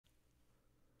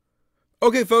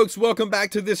Okay folks, welcome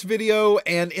back to this video,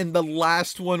 and in the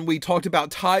last one we talked about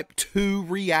type 2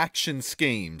 reaction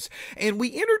schemes, and we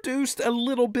introduced a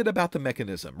little bit about the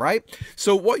mechanism, right?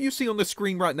 So what you see on the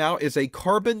screen right now is a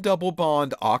carbon double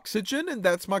bond oxygen, and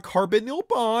that's my carbonyl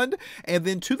bond, and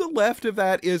then to the left of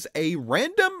that is a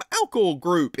random alkyl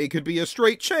group. It could be a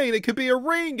straight chain, it could be a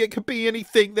ring, it could be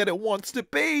anything that it wants to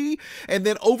be, and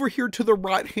then over here to the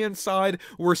right hand side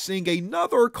we're seeing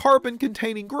another carbon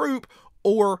containing group,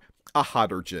 or a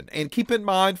hydrogen. And keep in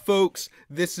mind, folks,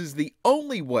 this is the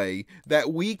only way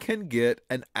that we can get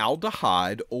an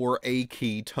aldehyde or a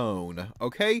ketone.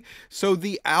 Okay, so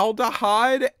the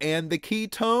aldehyde and the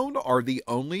ketone are the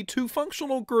only two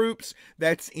functional groups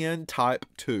that's in type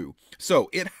 2. So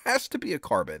it has to be a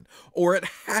carbon or it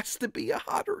has to be a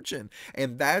hydrogen,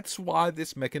 and that's why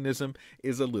this mechanism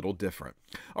is a little different.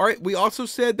 All right, we also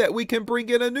said that we can bring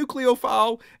in a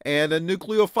nucleophile, and a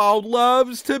nucleophile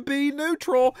loves to be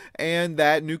neutral, and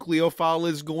that nucleophile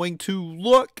is going to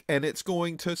look and it's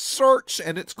going to search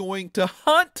and it's going to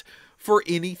hunt for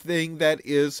anything that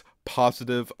is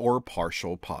positive or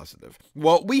partial positive.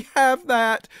 Well, we have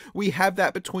that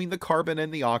between the carbon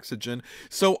and the oxygen.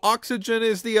 So oxygen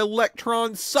is the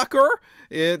electron sucker.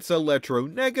 It's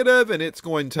electronegative, and it's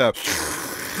going to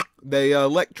the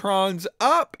electrons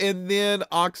up, and then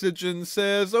oxygen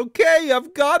says, okay,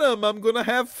 I've got them, I'm gonna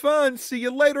have fun, see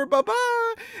you later,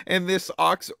 bye-bye. And this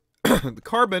the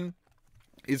carbon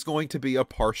is going to be a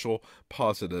partial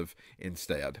positive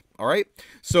instead. All right,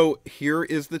 so here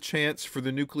is the chance for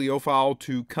the nucleophile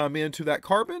to come into that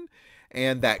carbon,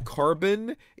 and that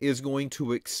carbon is going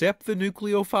to accept the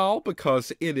nucleophile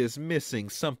because it is missing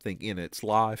something in its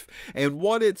life. And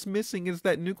what it's missing is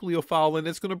that nucleophile, and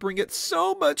it's going to bring it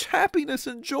so much happiness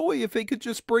and joy if it could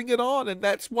just bring it on. And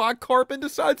that's why carbon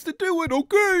decides to do it.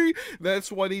 Okay, that's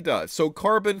what he does. So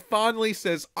carbon finally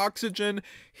says, oxygen,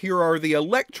 here are the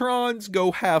electrons,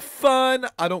 go have fun,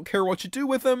 I don't care what you do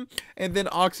with them. And then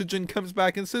oxygen comes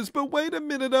back and says, but wait a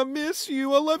minute, I miss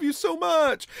you, I love you so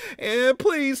much, and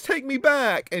please take me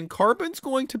back. And carbon's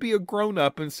going to be a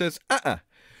grown-up and says,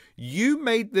 you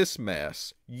made this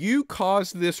mess, you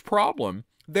caused this problem,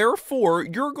 therefore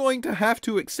you're going to have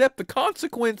to accept the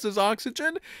consequences,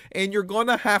 oxygen, and you're going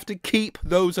to have to keep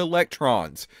those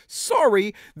electrons.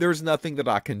 Sorry, there's nothing that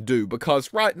I can do,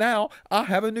 because right now I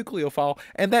have a nucleophile,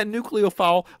 and that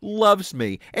nucleophile loves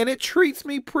me and it treats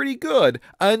me pretty good,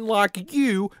 unlike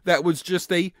you that was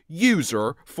just a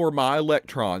user for my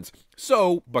electrons.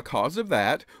 So, because of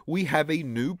that, we have a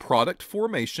new product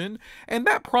formation, and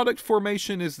that product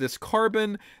formation is this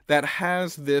carbon that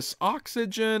has this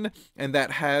oxygen, and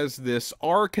that has this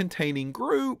R-containing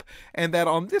group, and that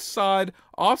on this side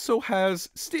also has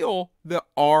still the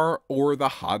R or the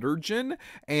hydrogen,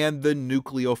 and the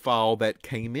nucleophile that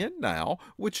came in now,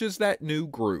 which is that new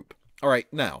group. All right,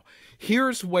 now,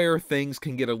 here's where things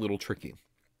can get a little tricky.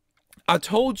 I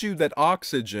told you that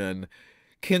oxygen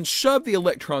can shove the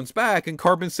electrons back, and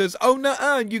carbon says, oh,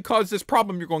 nuh-uh, you caused this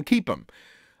problem, you're going to keep them.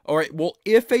 All right, well,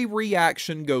 if a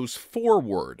reaction goes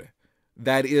forward,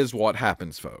 that is what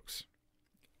happens, folks.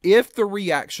 If the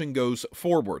reaction goes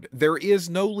forward, there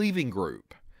is no leaving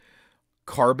group.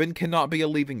 Carbon cannot be a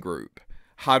leaving group.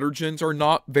 Hydrogens are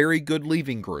not very good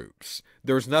leaving groups.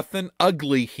 There's nothing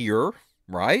ugly here,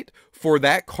 right, for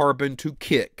that carbon to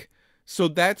kick. So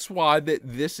that's why that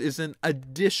this is an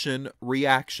addition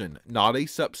reaction, not a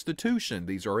substitution.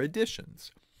 These are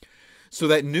additions. So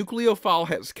that nucleophile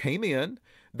has came in,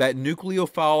 that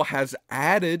nucleophile has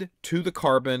added to the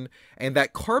carbon, and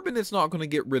that carbon is not going to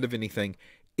get rid of anything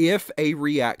if a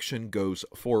reaction goes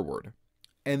forward.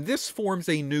 And this forms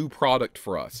a new product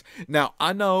for us. Now,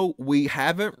 I know we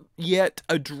haven't yet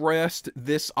addressed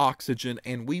this oxygen,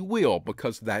 and we will,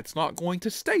 because that's not going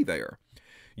to stay there.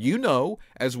 You know,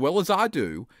 as well as I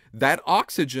do, that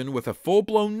oxygen with a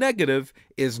full-blown negative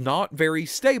is not very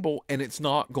stable, and it's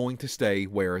not going to stay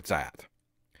where it's at.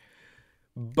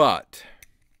 But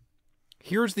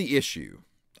here's the issue.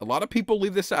 A lot of people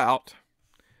leave this out,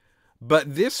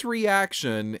 but this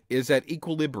reaction is at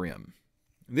equilibrium.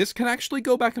 This can actually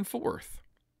go back and forth.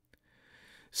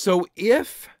 So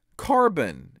if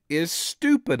carbon is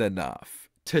stupid enough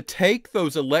to take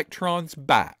those electrons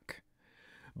back,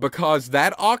 because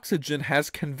that oxygen has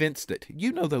convinced it.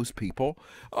 You know those people.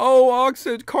 Oh,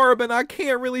 carbon, I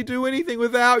can't really do anything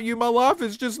without you. My life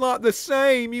is just not the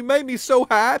same. You made me so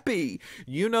happy.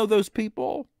 You know those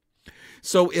people.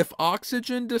 So if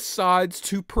oxygen decides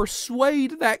to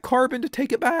persuade that carbon to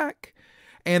take it back,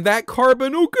 and that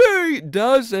carbon, okay,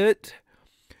 does it,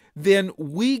 then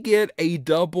we get a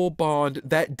double bond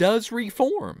that does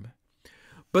reform.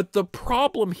 But the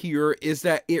problem here is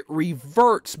that it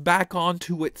reverts back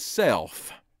onto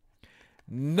itself.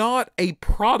 Not a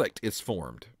product is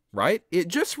formed, right? It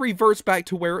just reverts back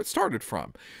to where it started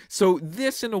from. So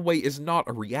this, in a way, is not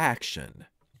a reaction.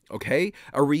 Okay?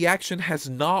 A reaction has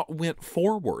not went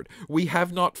forward. We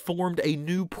have not formed a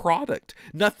new product.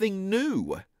 Nothing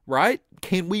new, right?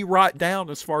 Can we write down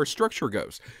as far as structure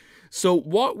goes? So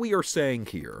what we are saying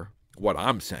here, what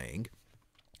I'm saying,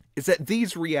 is that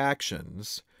these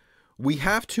reactions, we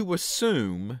have to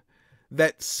assume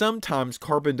that sometimes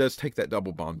carbon does take that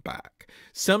double bond back.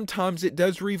 Sometimes it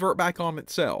does revert back on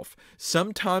itself.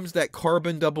 Sometimes that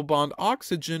carbon double bond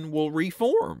oxygen will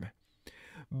reform.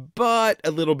 But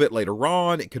a little bit later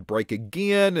on, it could break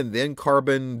again, and then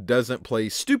carbon doesn't play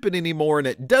stupid anymore, and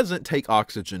it doesn't take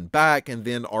oxygen back, and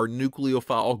then our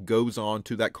nucleophile goes on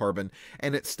to that carbon,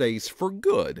 and it stays for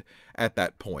good at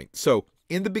that point. So,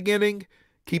 in the beginning,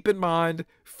 keep in mind,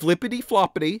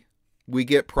 flippity-floppity, we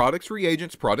get products,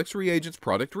 reagents, products, reagents,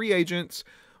 product, reagents,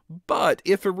 but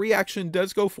if a reaction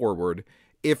does go forward,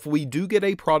 if we do get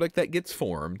a product that gets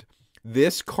formed,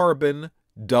 this carbon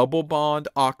double bond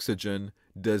oxygen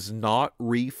does not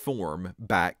reform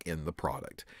back in the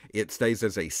product. It stays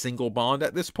as a single bond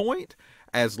at this point,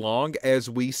 as long as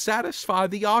we satisfy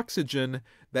the oxygen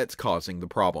that's causing the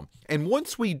problem. And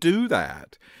once we do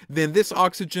that, then this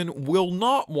oxygen will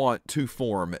not want to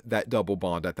form that double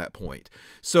bond at that point.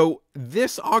 So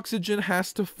this oxygen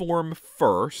has to form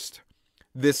first.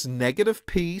 This negative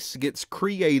piece gets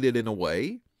created in a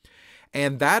way,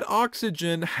 and that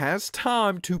oxygen has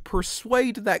time to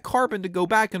persuade that carbon to go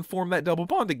back and form that double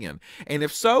bond again. And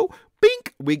if so,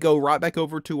 bink, we go right back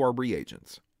over to our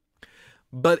reagents.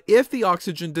 But if the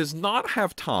oxygen does not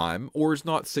have time or is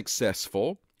not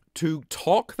successful to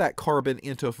talk that carbon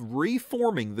into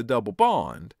reforming the double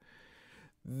bond,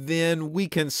 then we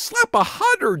can slap a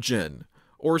hydrogen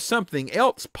or something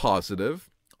else positive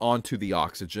onto the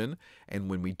oxygen. And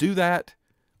when we do that,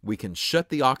 we can shut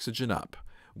the oxygen up.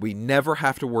 We never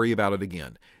have to worry about it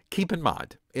again. Keep in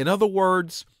mind, in other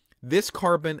words, this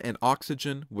carbon and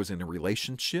oxygen was in a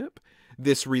relationship.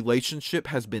 This relationship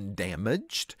has been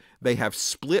damaged. They have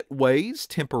split ways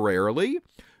temporarily.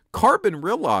 Carbon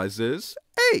realizes,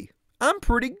 hey, I'm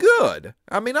pretty good.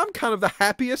 I mean, I'm kind of the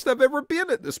happiest I've ever been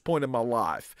at this point in my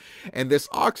life. And this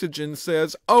oxygen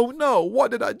says, oh no,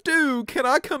 what did I do? Can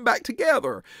I come back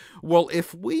together? Well,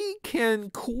 if we can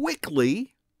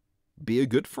quickly be a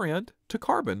good friend to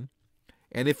carbon,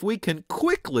 and if we can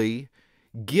quickly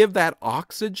give that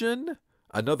oxygen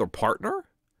another partner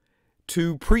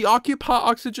to preoccupy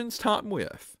oxygen's time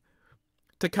with,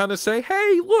 to kind of say,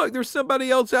 hey, look, there's somebody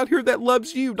else out here that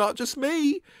loves you, not just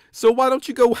me, so why don't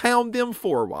you go hound them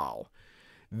for a while?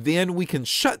 Then we can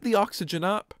shut the oxygen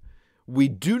up. We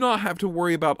do not have to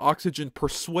worry about oxygen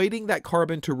persuading that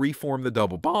carbon to reform the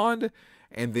double bond,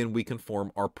 and then we can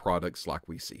form our products like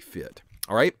we see fit.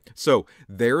 All right, so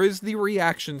there is the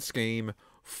reaction scheme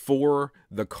for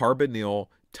the Carbonyl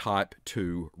Type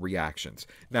II reactions.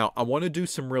 Now, I want to do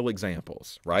some real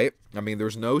examples, right? I mean,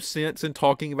 there's no sense in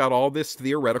talking about all this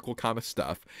theoretical kind of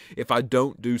stuff if I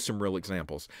don't do some real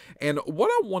examples. And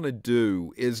what I want to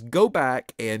do is go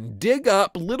back and dig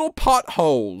up little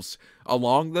potholes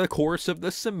along the course of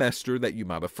the semester that you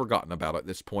might have forgotten about at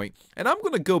this point. And I'm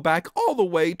going to go back all the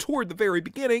way toward the very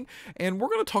beginning, and we're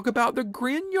going to talk about the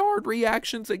Grignard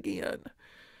reactions again.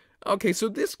 Okay, so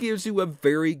this gives you a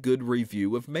very good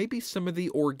review of maybe some of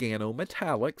the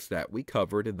organometallics that we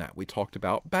covered and that we talked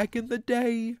about back in the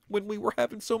day when we were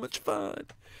having so much fun.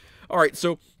 All right,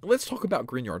 so let's talk about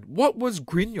Grignard. What was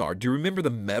Grignard? Do you remember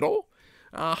the metal?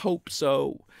 I hope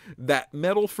so. That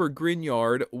metal for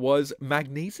Grignard was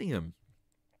magnesium.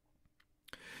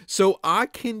 So I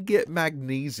can get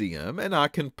magnesium and I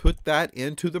can put that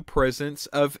into the presence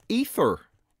of ether.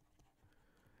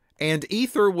 And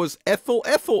ether was ethyl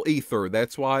ether.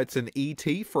 That's why it's an ET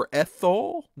for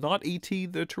ethyl, not ET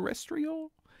the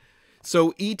terrestrial.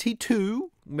 So ET2,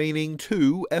 meaning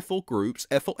two ethyl groups,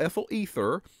 ethyl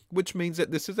ether, which means that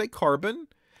this is a carbon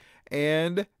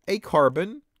and a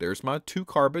carbon. There's my two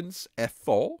carbons,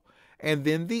 ethyl, and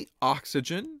then the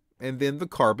oxygen, and then the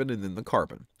carbon, and then the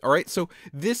carbon. All right, so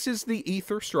this is the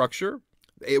ether structure.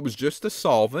 It was just a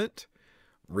solvent.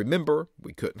 Remember,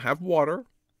 we couldn't have water.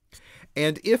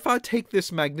 And if I take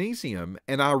this magnesium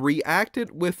and I react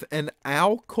it with an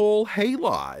alkyl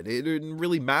halide, it didn't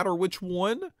really matter which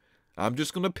one. I'm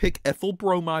just going to pick ethyl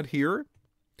bromide here.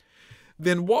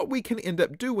 Then what we can end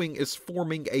up doing is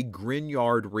forming a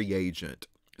Grignard reagent.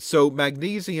 So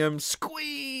magnesium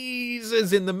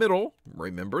squeezes in the middle,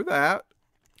 remember that,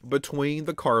 between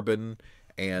the carbon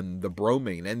and the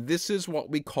bromine. And this is what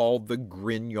we call the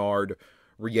Grignard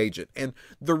reagent. And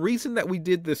the reason that we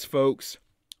did this, folks,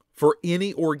 for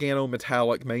any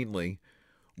organometallic mainly,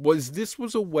 was this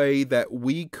was a way that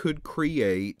we could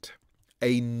create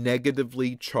a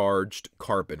negatively charged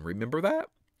carbon. Remember that?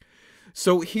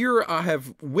 So here I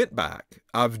have went back.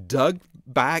 I've dug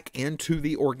back into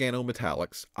the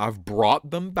organometallics. I've brought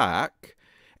them back.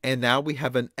 And now we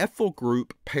have an ethyl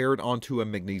group paired onto a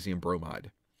magnesium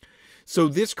bromide. So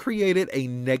this created a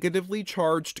negatively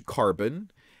charged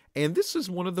carbon. And this is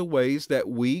one of the ways that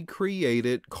we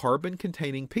created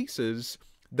carbon-containing pieces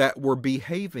that were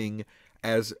behaving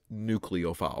as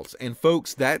nucleophiles. And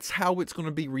folks, that's how it's going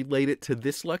to be related to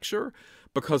this lecture,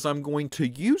 because I'm going to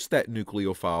use that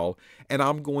nucleophile and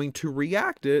I'm going to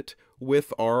react it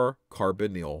with our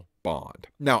carbonyl bond.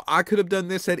 Now, I could have done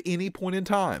this at any point in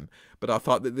time, but I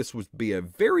thought that this would be a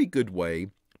very good way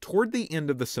toward the end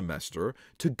of the semester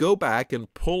to go back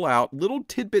and pull out little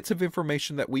tidbits of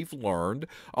information that we've learned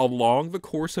along the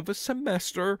course of a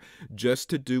semester, just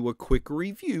to do a quick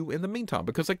review in the meantime,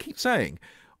 because I keep saying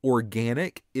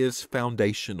organic is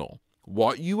foundational.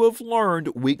 What you have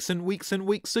learned weeks and weeks and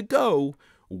weeks ago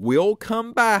will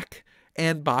come back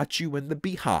and bite you in the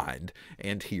behind.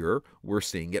 And here we're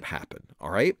seeing it happen. All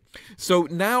right. So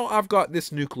now I've got this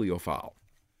nucleophile.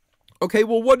 Okay,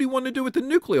 well, what do you want to do with the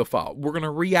nucleophile? We're going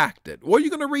to react it. What are you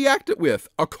going to react it with?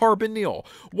 A carbonyl.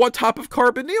 What type of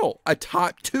carbonyl? A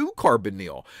type II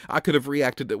carbonyl. I could have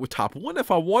reacted it with type 1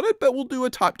 if I wanted, but we'll do a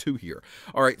type 2 here.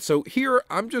 All right, so here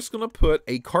I'm just going to put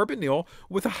a carbonyl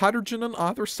with a hydrogen on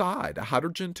either side, a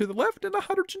hydrogen to the left and a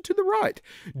hydrogen to the right.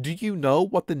 Do you know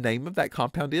what the name of that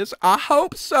compound is? I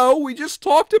hope so. We just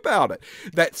talked about it.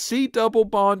 That C double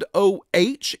bond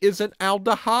OH is an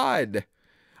aldehyde.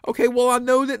 Okay, well, I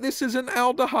know that this is an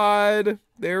aldehyde.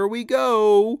 There we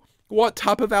go. What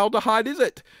type of aldehyde is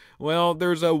it? Well,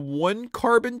 there's a one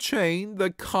carbon chain.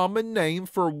 The common name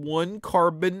for one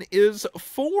carbon is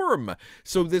form.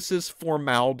 So this is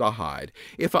formaldehyde.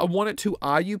 If I wanted to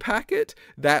IUPAC it,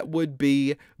 that would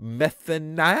be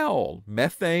methanal.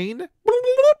 Methane,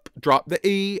 drop the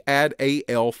E, add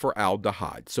AL for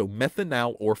aldehyde. So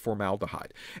methanal or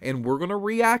formaldehyde. And we're going to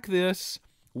react this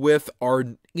with our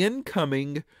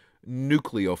incoming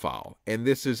nucleophile. And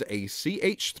this is a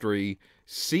CH3,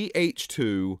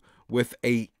 CH2 with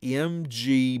a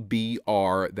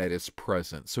MgBr that is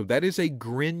present. So that is a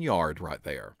Grignard right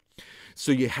there.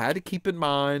 So you had to keep in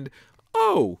mind,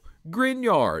 oh,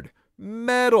 Grignard,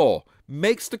 metal,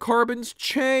 makes the carbons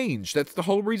change. That's the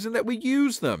whole reason that we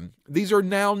use them. These are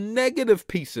now negative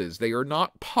pieces. They are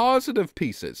not positive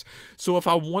pieces. So if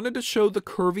I wanted to show the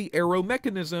curvy arrow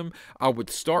mechanism, I would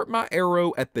start my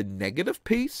arrow at the negative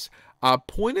piece. I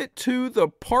point it to the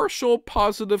partial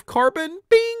positive carbon.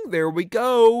 Bing, there we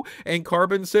go. And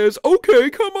carbon says,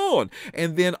 okay, come on.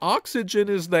 And then oxygen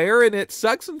is there and it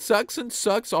sucks and sucks and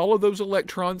sucks all of those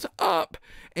electrons up.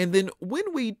 And then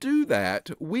when we do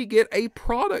that, we get a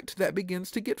product that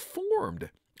begins to get formed.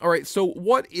 All right, so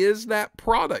what is that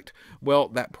product? Well,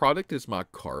 that product is my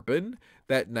carbon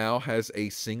that now has a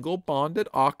single bonded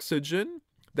oxygen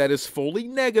that is fully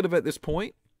negative at this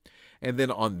point. And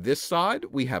then on this side,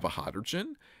 we have a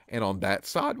hydrogen. And on that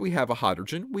side, we have a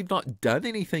hydrogen. We've not done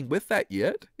anything with that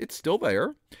yet. It's still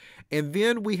there. And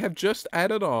then we have just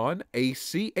added on a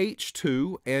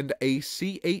CH2 and a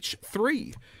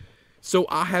CH3. So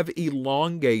I have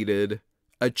elongated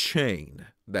a chain.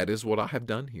 That is what I have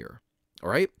done here. All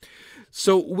right.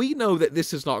 So we know that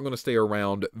this is not going to stay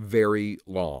around very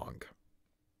long.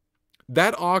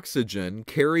 That oxygen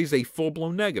carries a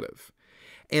full-blown negative.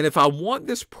 And if I want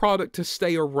this product to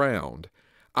stay around,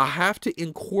 I have to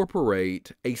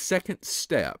incorporate a second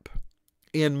step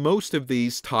in most of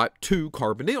these type II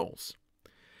carbonyls.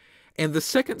 And the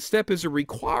second step is a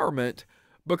requirement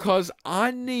because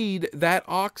I need that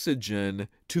oxygen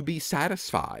to be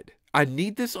satisfied. I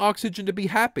need this oxygen to be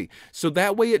happy. So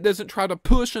that way it doesn't try to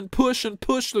push and push and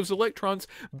push those electrons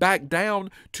back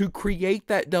down to create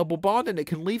that double bond, and it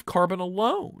can leave carbon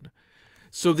alone.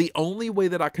 So the only way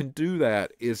that I can do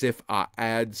that is if I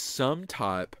add some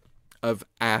type of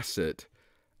acid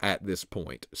at this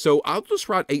point. So I'll just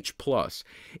write H+.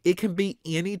 It can be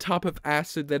any type of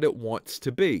acid that it wants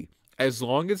to be, as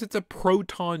long as it's a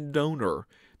proton donor.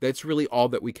 That's really all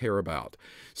that we care about.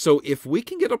 So if we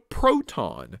can get a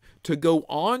proton to go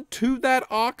on to that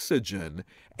oxygen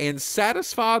and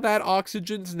satisfy that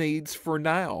oxygen's needs for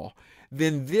now,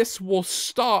 then this will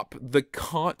stop the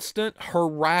constant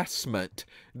harassment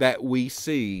that we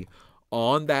see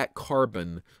on that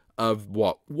carbon of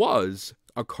what was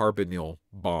a carbonyl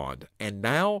bond. And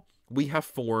now we have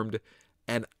formed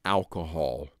an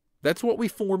alcohol. That's what we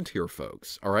formed here,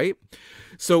 folks, all right?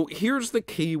 So here's the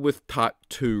key with type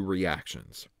 2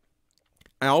 reactions.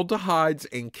 Aldehydes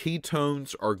and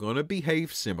ketones are going to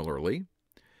behave similarly.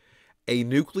 A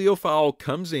nucleophile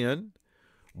comes in,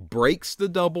 breaks the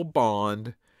double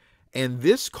bond, and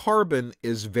this carbon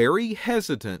is very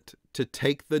hesitant to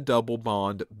take the double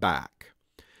bond back.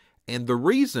 And the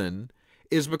reason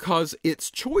is because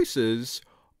its choices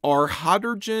are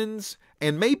hydrogens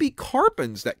and maybe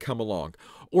carbons that come along.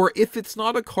 Or if it's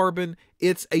not a carbon,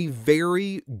 it's a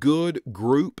very good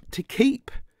group to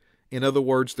keep. In other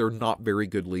words, they're not very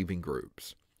good leaving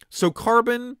groups. So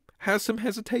carbon has some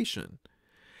hesitation.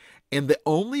 And the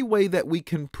only way that we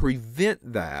can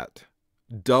prevent that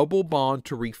double bond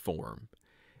to reform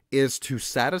is to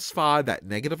satisfy that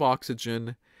negative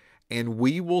oxygen, and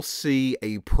we will see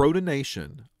a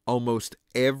protonation almost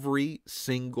every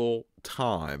single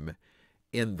time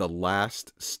in the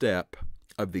last step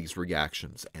of these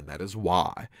reactions. And that is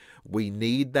why we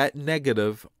need that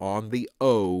negative on the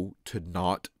O to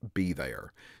not be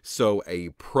there. So a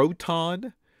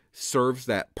proton serves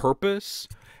that purpose.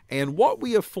 And what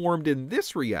we have formed in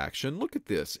this reaction, look at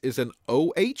this, is an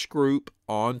OH group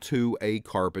onto a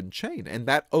carbon chain. And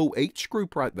that OH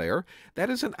group right there, that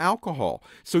is an alcohol.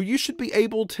 So you should be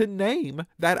able to name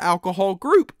that alcohol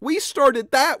group. We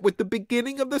started that with the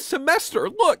beginning of the semester.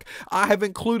 Look, I have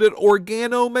included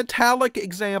organometallic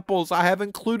examples. I have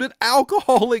included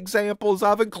alcohol examples.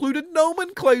 I've included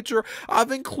nomenclature.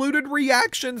 I've included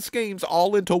reaction schemes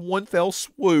all into one fell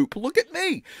swoop. Look at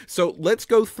me. So let's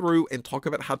go through and talk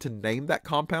about how to name that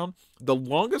compound. The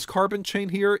longest carbon chain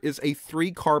here is a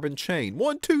 3-carbon chain.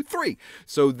 1, 2, 3.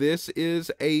 So this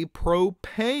is a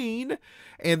propane,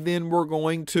 and then we're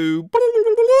going to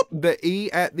the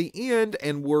E at the end,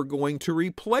 and we're going to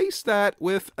replace that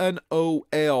with an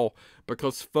OL,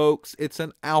 because folks, it's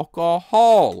an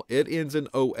alcohol. It ends in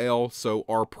OL, so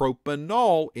our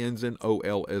propanol ends in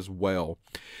OL as well.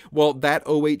 Well, that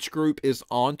OH group is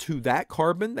onto that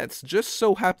carbon. That's just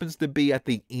so happens to be at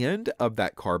the end of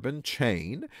that carbon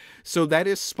chain. So that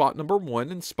is spot number 1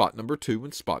 and spot number 2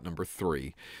 and spot number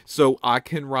 3. So I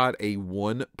can write a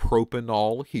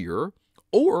 1-propanol here,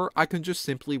 or I can just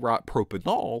simply write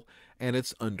propanol, and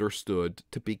it's understood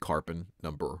to be carbon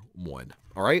number 1.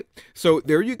 All right, so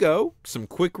there you go. Some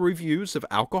quick reviews of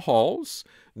alcohols,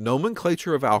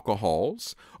 nomenclature of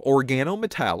alcohols,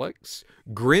 organometallics,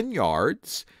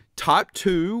 Grignards, type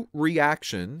 2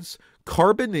 reactions,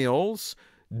 carbonyls,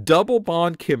 double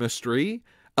bond chemistry,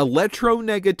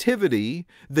 electronegativity,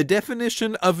 the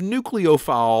definition of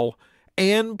nucleophile,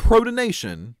 and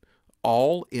protonation,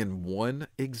 all in one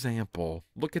example.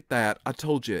 Look at that. I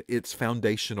told you, it's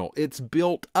foundational. It's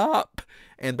built up.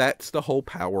 And that's the whole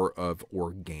power of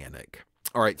organic.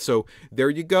 All right, so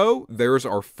there you go. There's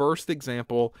our first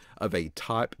example of a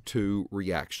type 2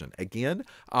 reaction. Again,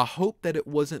 I hope that it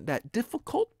wasn't that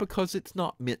difficult, because it's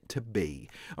not meant to be.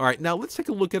 All right, now let's take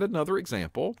a look at another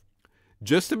example,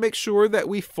 just to make sure that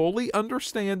we fully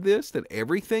understand this, that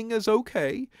everything is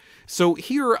okay. So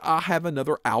here I have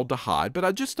another aldehyde, but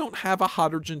I just don't have a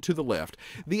hydrogen to the left.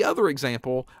 The other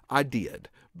example I did,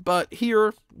 but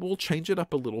here we'll change it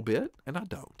up a little bit, and I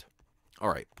don't. All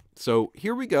right, so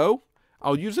here we go.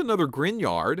 I'll use another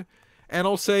Grignard, and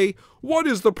I'll say, what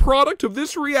is the product of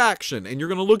this reaction? And you're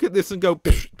going to look at this and go,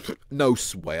 no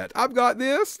sweat. I've got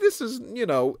this. This is,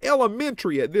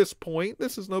 elementary at this point.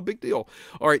 This is no big deal.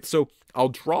 All right, so I'll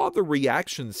draw the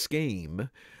reaction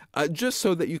scheme just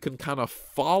so that you can kind of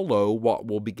follow what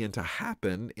will begin to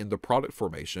happen in the product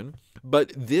formation.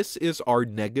 But this is our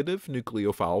negative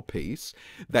nucleophile piece.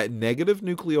 That negative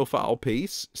nucleophile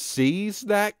piece sees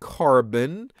that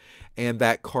carbon, and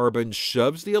that carbon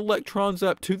shoves the electrons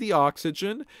up to the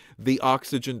oxygen. The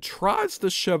oxygen tries to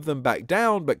shove them back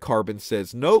down, but carbon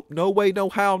says, nope, no way, no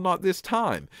how, not this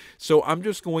time. So I'm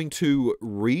just going to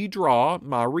redraw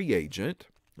my reagent.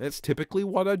 That's typically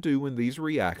what I do in these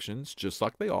reactions, just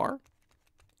like they are.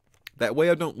 That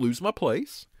way I don't lose my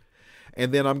place.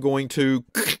 And then I'm going to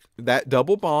that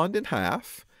double bond in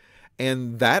half,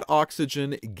 and that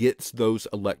oxygen gets those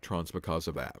electrons because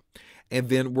of that. And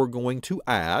then we're going to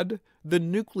add the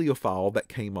nucleophile that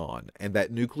came on. And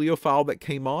that nucleophile that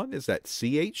came on is that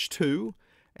CH2,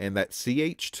 and that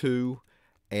CH2,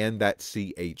 and that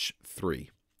CH3.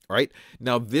 All right.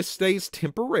 Now this stays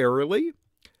temporarily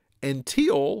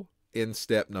until in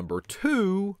step number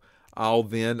 2, I'll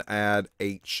then add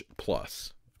H+. All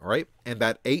right. And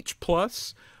that H+,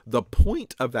 the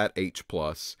point of that H+,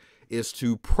 is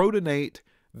to protonate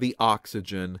the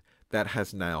oxygen that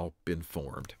has now been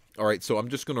formed. All right, so I'm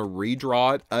just going to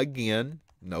redraw it again.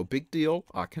 No big deal.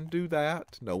 I can do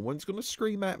that. No one's going to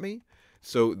scream at me.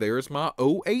 So there's my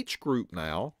OH group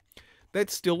now.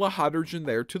 That's still a hydrogen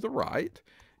there to the right.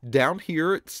 Down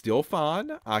here, it's still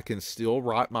fine. I can still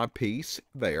write my piece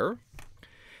there.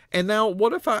 And now,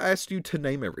 what if I asked you to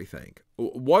name everything?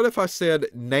 What if I said,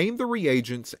 name the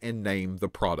reagents and name the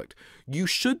product? You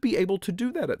should be able to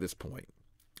do that at this point.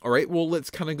 All right, well, let's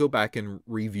kind of go back and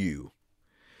review.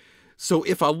 So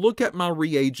if I look at my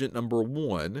reagent number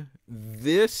 1,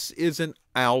 this is an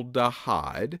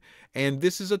aldehyde, and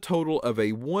this is a total of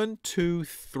a 1, 2,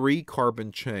 3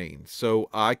 carbon chain. So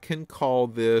I can call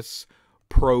this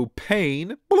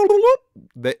propane,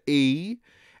 the E,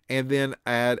 and then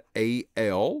add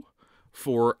Al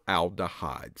for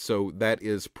aldehyde. So that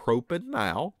is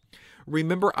propanol.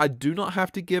 Remember, I do not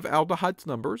have to give aldehydes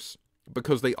numbers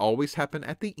because they always happen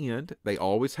at the end. They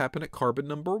always happen at carbon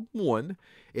number 1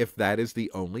 if that is the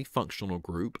only functional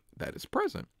group that is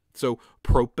present. So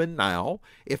propanol,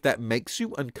 if that makes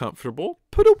you uncomfortable,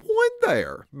 put a 1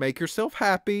 there. Make yourself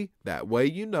happy. That way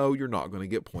you know you're not going to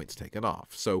get points taken off.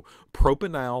 So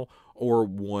propanol or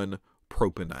 1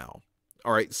 propanol.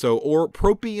 All right, so or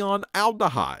propion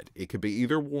aldehyde. It could be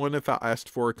either one if I asked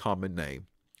for a common name.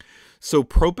 So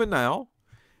propanol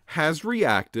has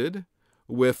reacted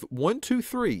with 1, 2,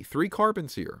 3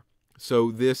 carbons here. So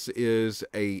this is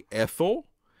a ethyl,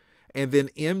 and then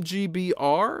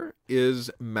MgBr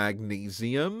is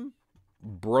magnesium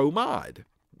bromide.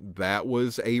 That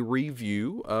was a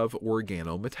review of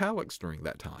organometallics during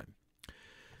that time.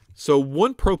 So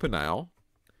 1 propanol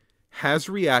has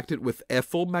reacted with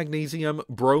ethyl magnesium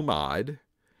bromide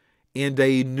in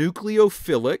a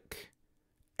nucleophilic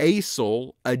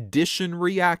acyl addition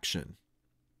reaction,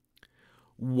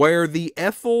 where the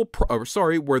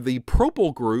where the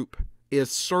propyl group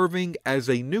is serving as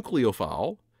a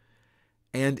nucleophile,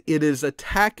 and it is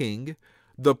attacking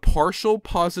the partial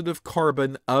positive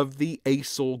carbon of the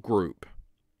acyl group.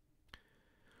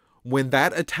 When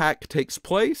that attack takes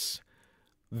place,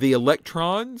 the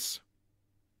electrons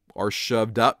are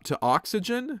shoved up to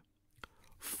oxygen,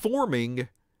 forming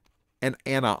an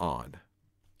anion.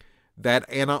 That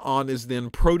anion is then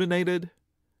protonated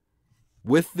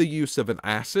with the use of an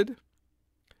acid,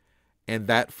 and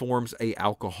that forms an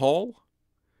alcohol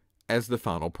as the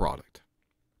final product.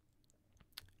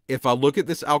 If I look at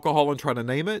this alcohol and try to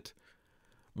name it,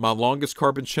 my longest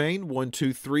carbon chain, 1,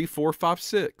 2, 3, 4, 5,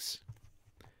 6.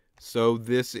 So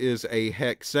this is a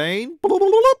hexane.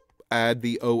 Add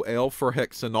the OL for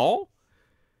hexanol.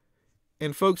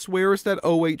 And folks, where is that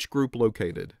OH group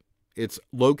located? It's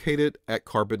located at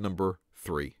carbon number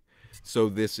 3. So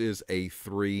this is a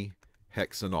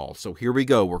 3-hexanol. So here we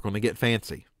go. We're going to get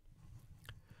fancy.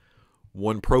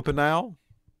 1 propanol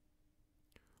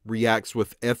reacts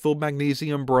with ethyl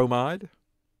magnesium bromide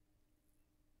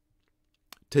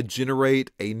to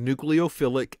generate a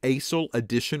nucleophilic acyl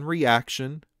addition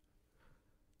reaction,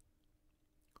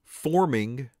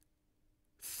 forming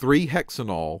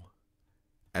 3-hexanol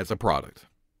as a product.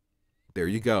 There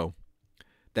you go.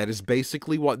 That is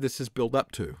basically what this is built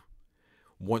up to.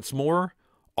 Once more,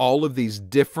 all of these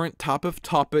different type of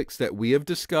topics that we have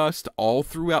discussed all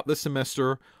throughout the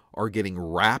semester are getting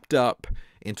wrapped up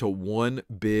into one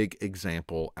big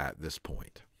example at this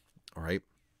point. All right.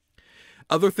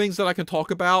 Other things that I can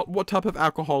talk about, what type of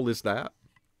alcohol is that?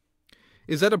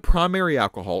 Is that a primary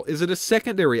alcohol? Is it a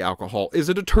secondary alcohol? Is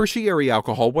it a tertiary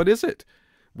alcohol? What is it?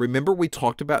 Remember, we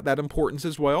talked about that importance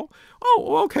as well.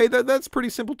 Oh, okay, that's pretty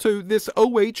simple too. This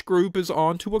OH group is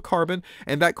onto a carbon,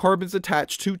 and that carbon's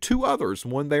attached to 2 others,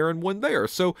 one there and one there.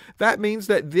 So that means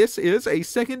that this is a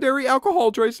secondary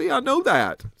alcohol, Tracy. I know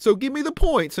that. So give me the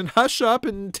points and hush up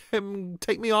and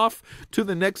take me off to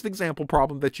the next example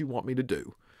problem that you want me to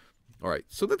do. All right,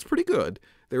 so that's pretty good.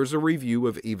 There's a review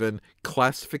of even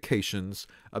classifications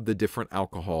of the different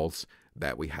alcohols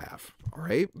that we have. All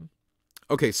right.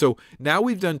 Okay, so now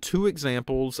we've done 2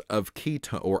 examples of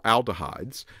ketone or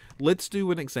aldehydes. Let's do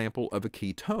an example of a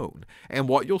ketone. And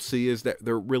what you'll see is that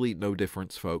there's really no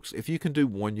difference, folks. If you can do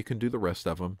one, you can do the rest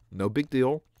of them. No big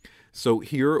deal. So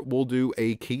here we'll do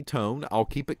a ketone. I'll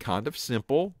keep it kind of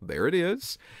simple. There it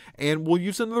is. And we'll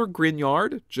use another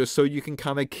Grignard just so you can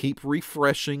kind of keep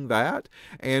refreshing that.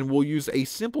 And we'll use a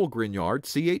simple Grignard,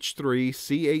 CH3,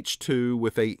 CH2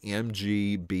 with a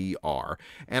MgBr.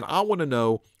 And I want to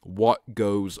know what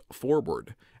goes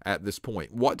forward at this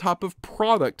point. What type of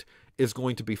product is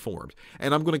going to be formed?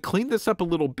 And I'm going to clean this up a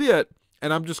little bit.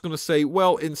 And I'm just going to say,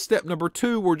 well, in step number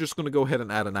 2, we're just going to go ahead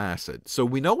and add an acid. So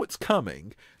we know it's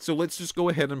coming. So let's just go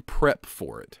ahead and prep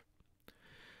for it.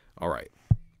 All right.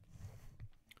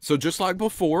 So just like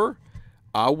before,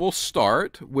 I will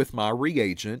start with my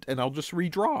reagent and I'll just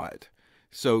redraw it.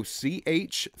 So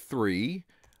CH3,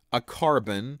 a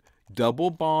carbon, double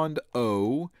bond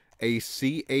O, a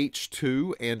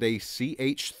CH2 and a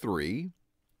CH3.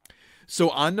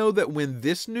 So I know that when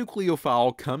this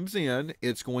nucleophile comes in,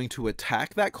 it's going to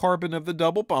attack that carbon of the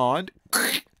double bond.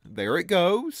 There it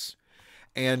goes.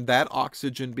 And that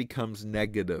oxygen becomes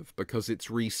negative because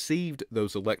it's received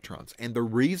those electrons. And the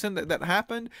reason that that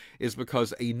happened is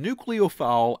because a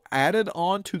nucleophile added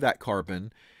on to that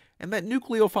carbon, and that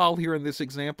nucleophile here in this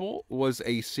example was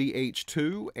a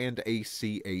CH2 and a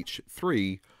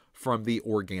CH3 from the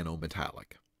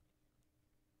organometallic.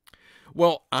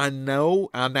 Well, I now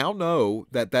know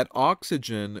that that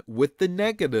oxygen with the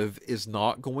negative is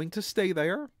not going to stay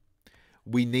there.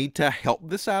 We need to help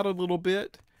this out a little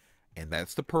bit, and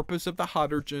that's the purpose of the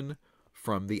hydrogen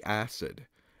from the acid.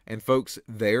 And folks,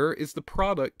 there is the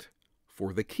product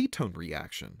for the ketone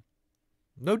reaction.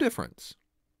 No difference.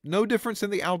 No difference in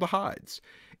the aldehydes.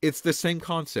 It's the same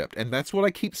concept, and that's what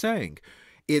I keep saying.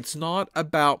 It's not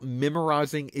about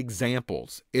memorizing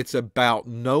examples. It's about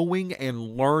knowing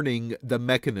and learning the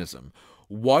mechanism.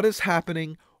 What is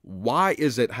happening? Why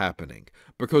is it happening?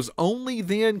 Because only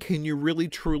then can you really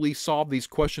truly solve these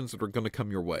questions that are going to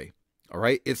come your way. All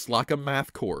right? It's like a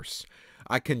math course.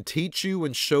 I can teach you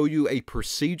and show you a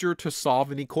procedure to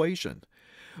solve an equation.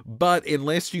 But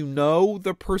unless you know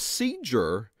the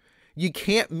procedure, you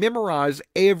can't memorize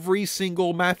every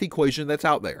single math equation that's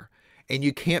out there. And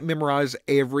you can't memorize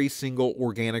every single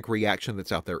organic reaction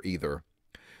that's out there either.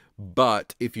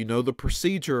 But if you know the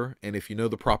procedure and if you know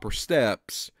the proper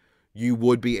steps, you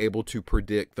would be able to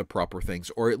predict the proper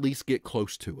things, or at least get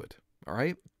close to it. All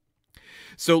right?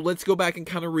 So let's go back and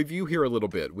kind of review here a little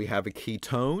bit. We have a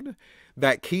ketone.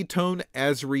 That ketone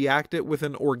has reacted with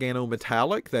an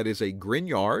organometallic, that is a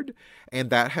Grignard, and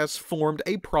that has formed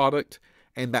a product,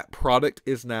 and that product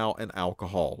is now an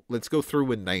alcohol. Let's go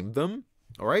through and name them.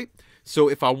 All right? So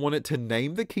if I wanted to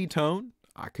name the ketone,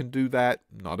 I can do that.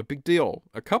 Not a big deal.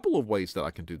 A couple of ways that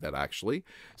I can do that, actually.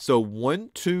 So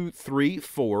 1, 2, 3,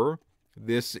 4.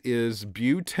 This is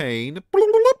butane.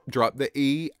 Drop the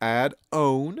E, add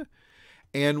one.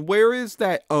 And where is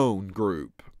that one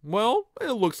group? Well,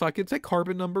 it looks like it's a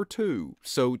carbon number 2.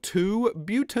 So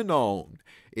 2-butanone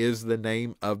is the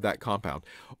name of that compound.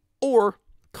 Or,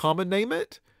 common name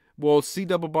it? Well, C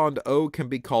double bond O can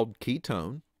be called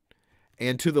ketone.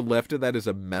 And to the left of that is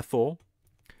a methyl.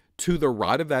 To the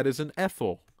right of that is an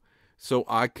ethyl. So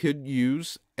I could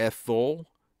use ethyl,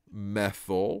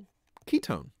 methyl,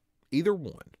 ketone. Either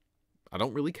one. I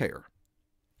don't really care.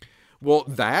 Well,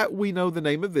 that we know the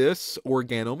name of this,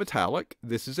 organometallic.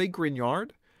 This is a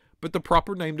Grignard. But the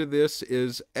proper name to this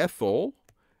is ethyl.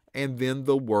 And then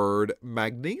the word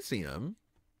magnesium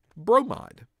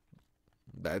bromide.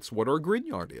 That's what our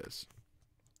Grignard is.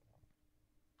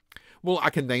 Well,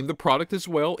 I can name the product as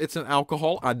well. It's an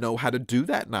alcohol. I know how to do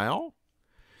that now.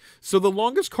 So the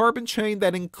longest carbon chain,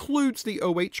 that includes the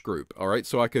OH group. All right,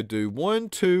 so I could do 1,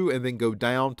 2, and then go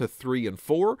down to 3 and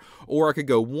 4. Or I could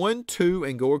go 1, 2,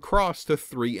 and go across to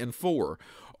 3 and 4.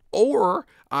 Or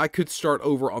I could start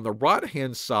over on the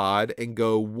right-hand side and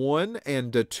go 1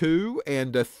 and a 2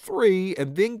 and a 3,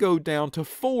 and then go down to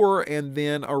 4 and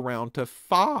then around to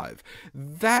 5.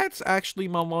 That's actually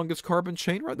my longest carbon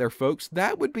chain right there, folks.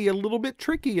 That would be a little bit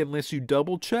tricky unless you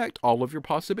double-checked all of your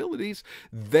possibilities.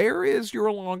 There is your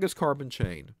longest carbon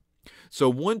chain. So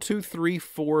 1, 2, 3,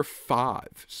 4, 5.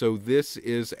 So this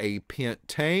is a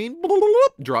pentane.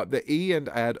 Drop the E and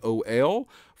add OL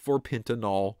for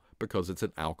pentanol, because it's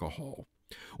an alcohol.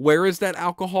 Where is that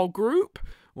alcohol group?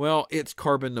 Well, it's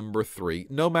carbon number 3.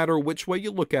 No matter which way you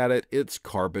look at it, it's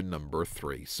carbon number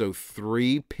 3. So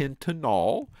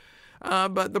 3-pentanol.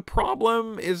 But the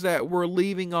problem is that we're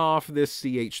leaving off this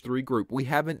CH3 group. We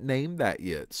haven't named that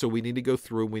yet. So we need to go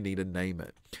through and we need to name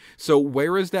it. So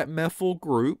where is that methyl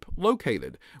group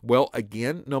located? Well,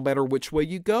 again, no matter which way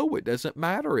you go, it doesn't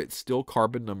matter. It's still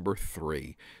carbon number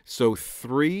 3. So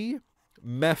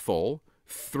 3-methyl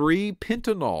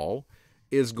 3-pentanol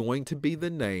is going to be the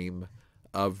name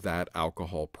of that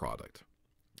alcohol product.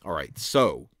 All right,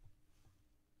 so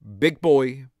big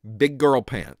boy, big girl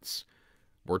pants.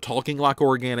 We're talking like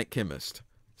organic chemist.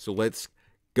 So let's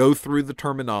go through the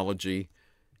terminology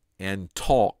and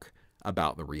talk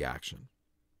about the reaction.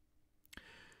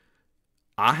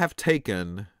 I have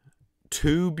taken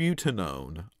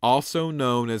 2-butanone, also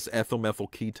known as ethyl methyl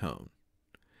ketone,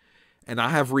 and I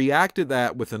have reacted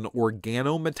that with an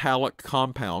organometallic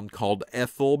compound called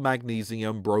ethyl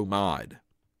magnesium bromide.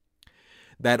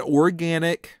 That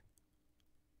organic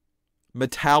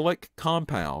metallic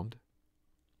compound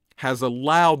has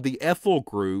allowed the ethyl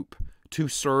group to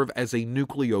serve as a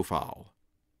nucleophile.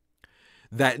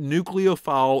 That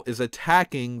nucleophile is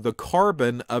attacking the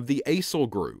carbon of the acyl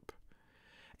group.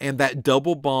 and that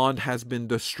double bond has been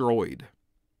destroyed.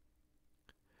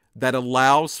 That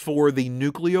allows for the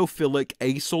nucleophilic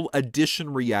acyl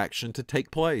addition reaction to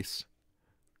take place.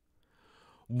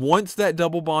 Once that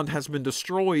double bond has been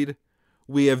destroyed,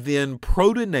 we have then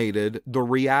protonated the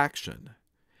reaction.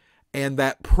 And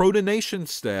that protonation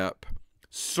step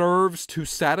serves to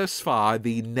satisfy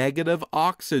the negative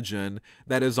oxygen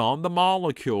that is on the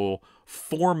molecule,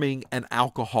 forming an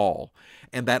alcohol.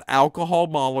 And that alcohol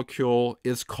molecule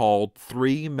is called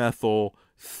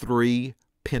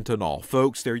 3-methyl-3-pentanol.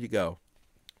 Folks, there you go.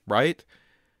 Right?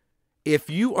 If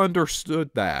you understood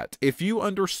that, if you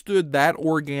understood that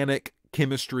organic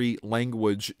chemistry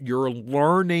language, you're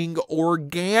learning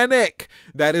organic.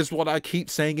 That is what I keep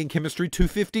saying in Chemistry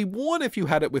 251 if you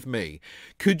had it with me.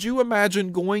 Could you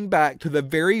imagine going back to the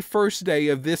very first day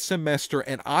of this semester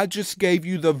and I just gave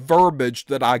you the verbiage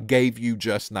that I gave you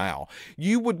just now?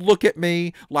 You would look at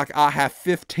me like I have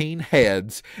 15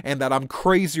 heads and that I'm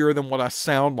crazier than what I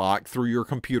sound like through your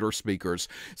computer speakers.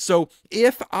 So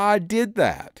if I did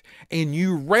that and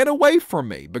you ran away from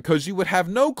me because you would have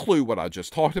no clue what I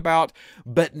just talked about,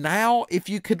 but now, if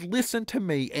you could listen to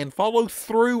me and follow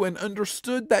through and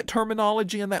understood that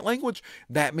terminology and that language,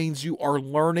 that means you are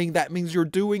learning, that means you're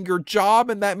doing your job,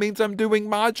 and that means I'm doing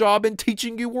my job in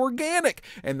teaching you organic.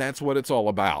 And that's what it's all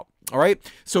about. All right,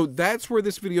 so that's where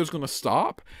this video is going to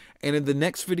stop. And in the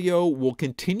next video, we'll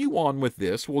continue on with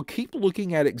this. We'll keep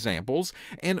looking at examples,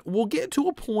 and we'll get to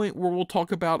a point where we'll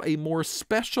talk about a more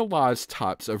specialized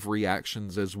types of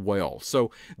reactions as well.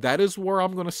 So that is where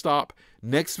I'm going to stop.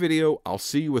 Next video, I'll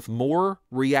see you with more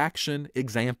reaction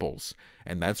examples,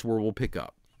 and that's where we'll pick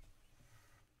up.